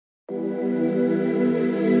I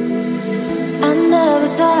never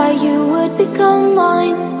thought you would become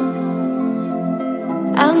mine.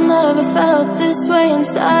 I never felt this way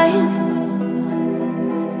inside.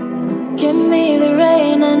 Give me the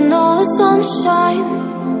rain and all the sunshine.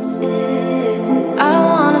 I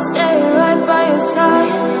wanna stay right by your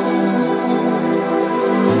side.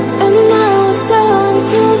 And I will sail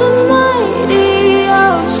into the mighty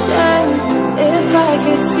ocean if I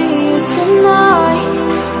could see you tonight.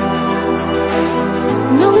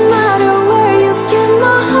 No matter where you give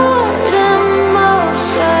my heart in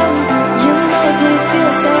motion, you make me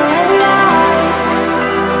feel so alive.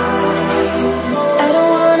 I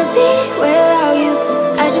don't wanna be without you,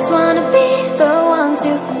 I just wanna be the one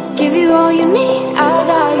to give you all you need. I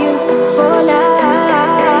got you for life.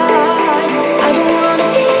 I don't wanna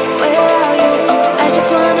be without you, I just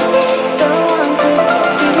wanna be the one to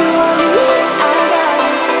give you all you need. I got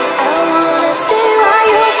you, I wanna stay by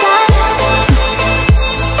your side.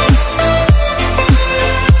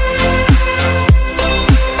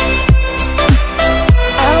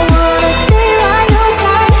 I wanna stay by your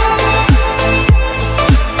side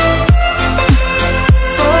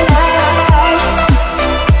for life.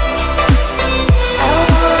 I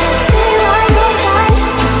wanna stay by your side.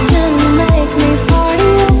 Can you make me part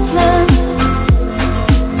of your plans?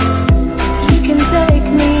 You can take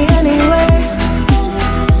me anywhere.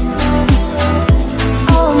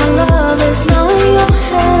 All my love is now in your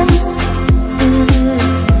hands.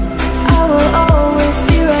 I will always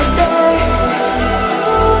be right there.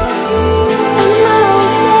 And I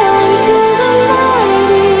will sail into the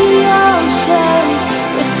mighty ocean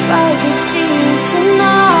if I could see you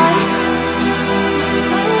tonight.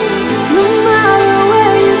 No matter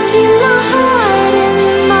where you keep my heart in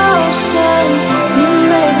motion, you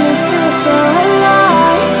make me feel so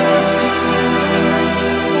alive.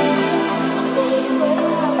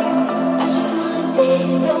 I just wanna be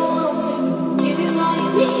the one to give you all you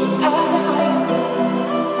need. I got you.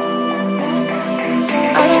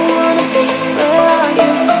 I don't wanna be without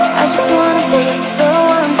you, I just wanna be the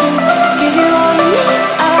one to give you all you need.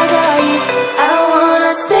 I got you. I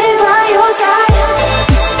wanna stay by your side.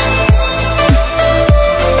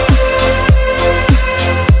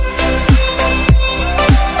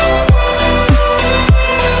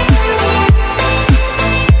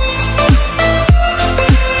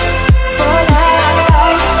 For life.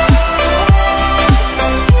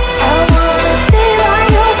 I wanna stay by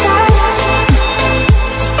your side.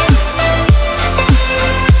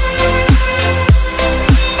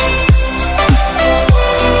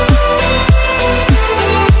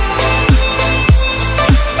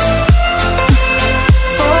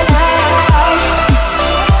 For life.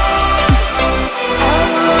 I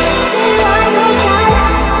wanna stay by your side.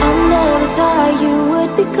 I never thought you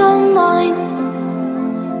would become mine.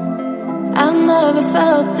 I never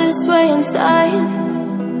felt this way inside.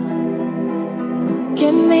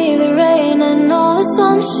 Give me the rain and all the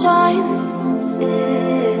sunshine.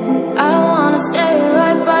 I wanna stay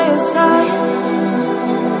right by your side.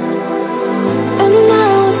 And I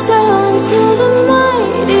will sail into the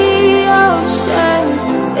mighty ocean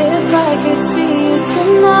if I could see you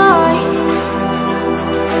tonight.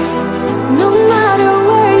 No matter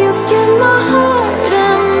where you give my heart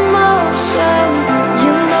in motion,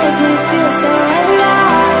 you make me feel so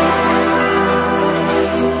alive.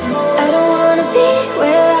 I don't wanna be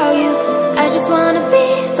without you, I just wanna be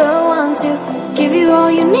the one to give you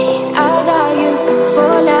all you need. I got you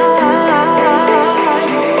for life.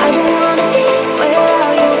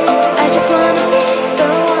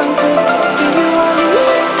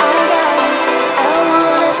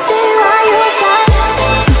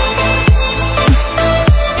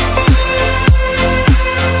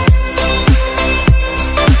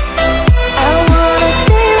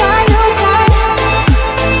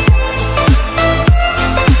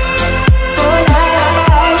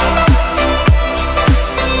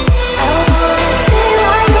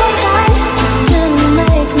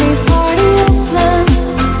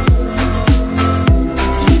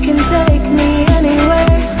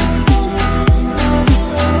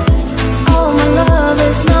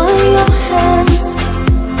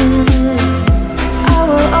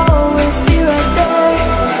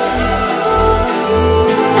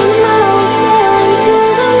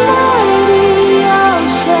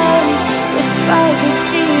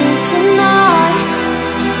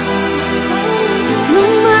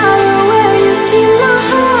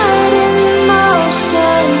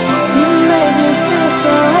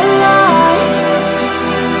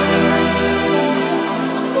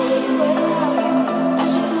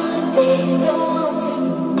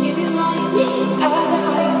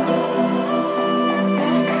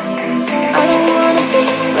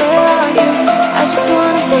 I just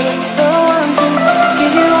wanna be the one to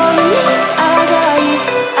give you all you need. I got you.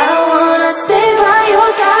 I wanna stay by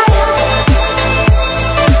your side.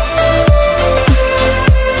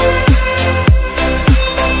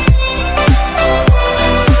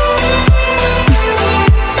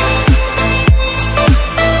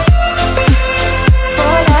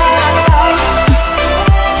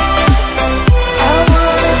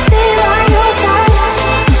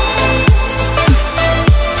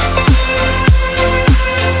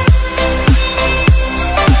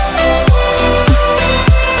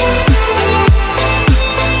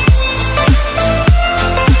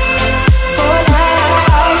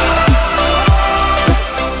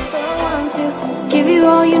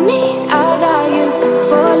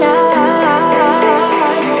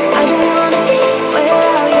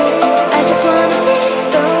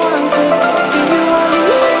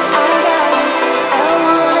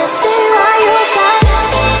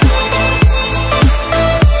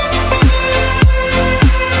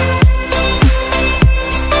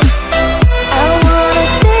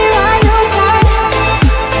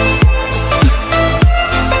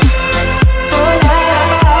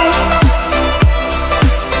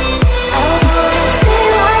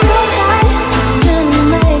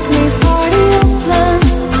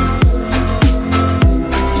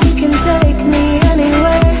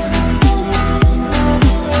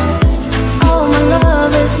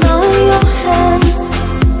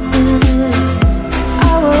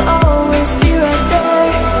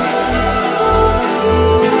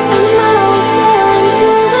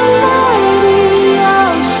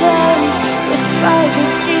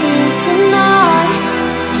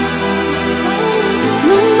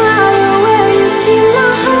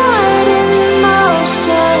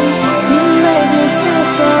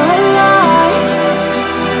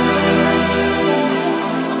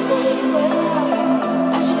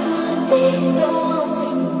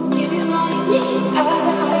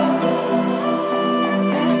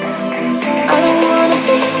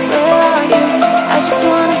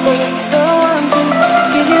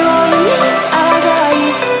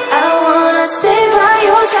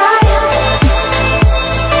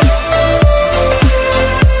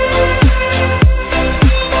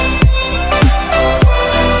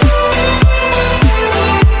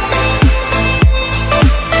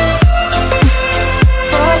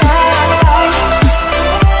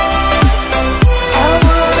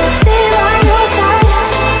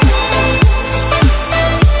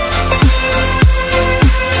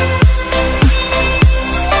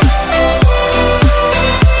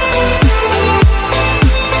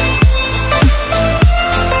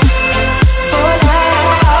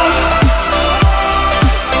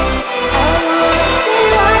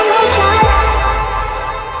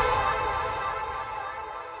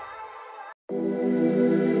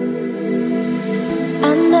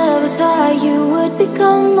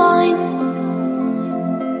 become mine.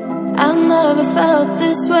 I've never felt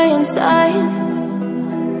this way inside.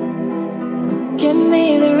 Give me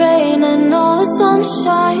the rain and all the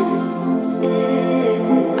sunshine.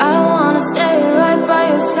 I wanna stay right by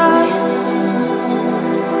your side.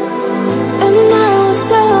 And I will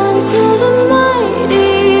sail into the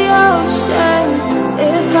mighty ocean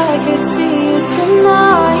if I could see you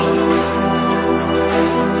tonight.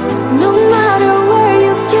 No matter where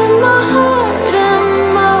you get my heart in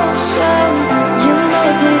motion, you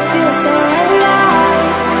make me feel so alive.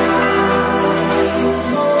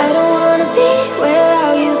 I don't wanna be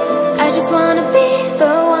without you, I just wanna be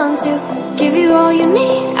the one to give you all you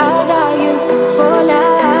need. I got you for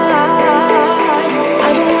life. I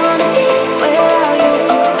don't wanna be without you,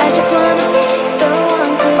 I just wanna be the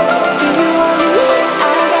one to give you all you need.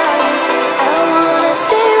 I got you, I wanna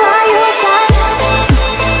stay by your side.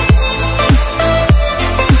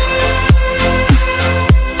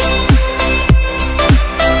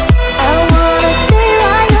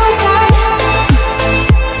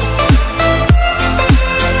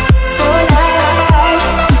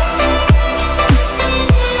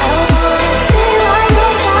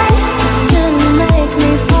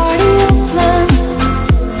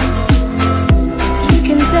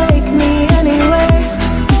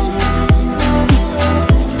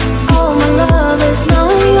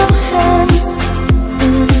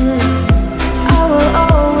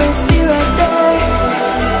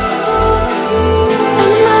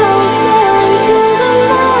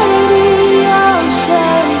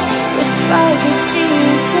 I could see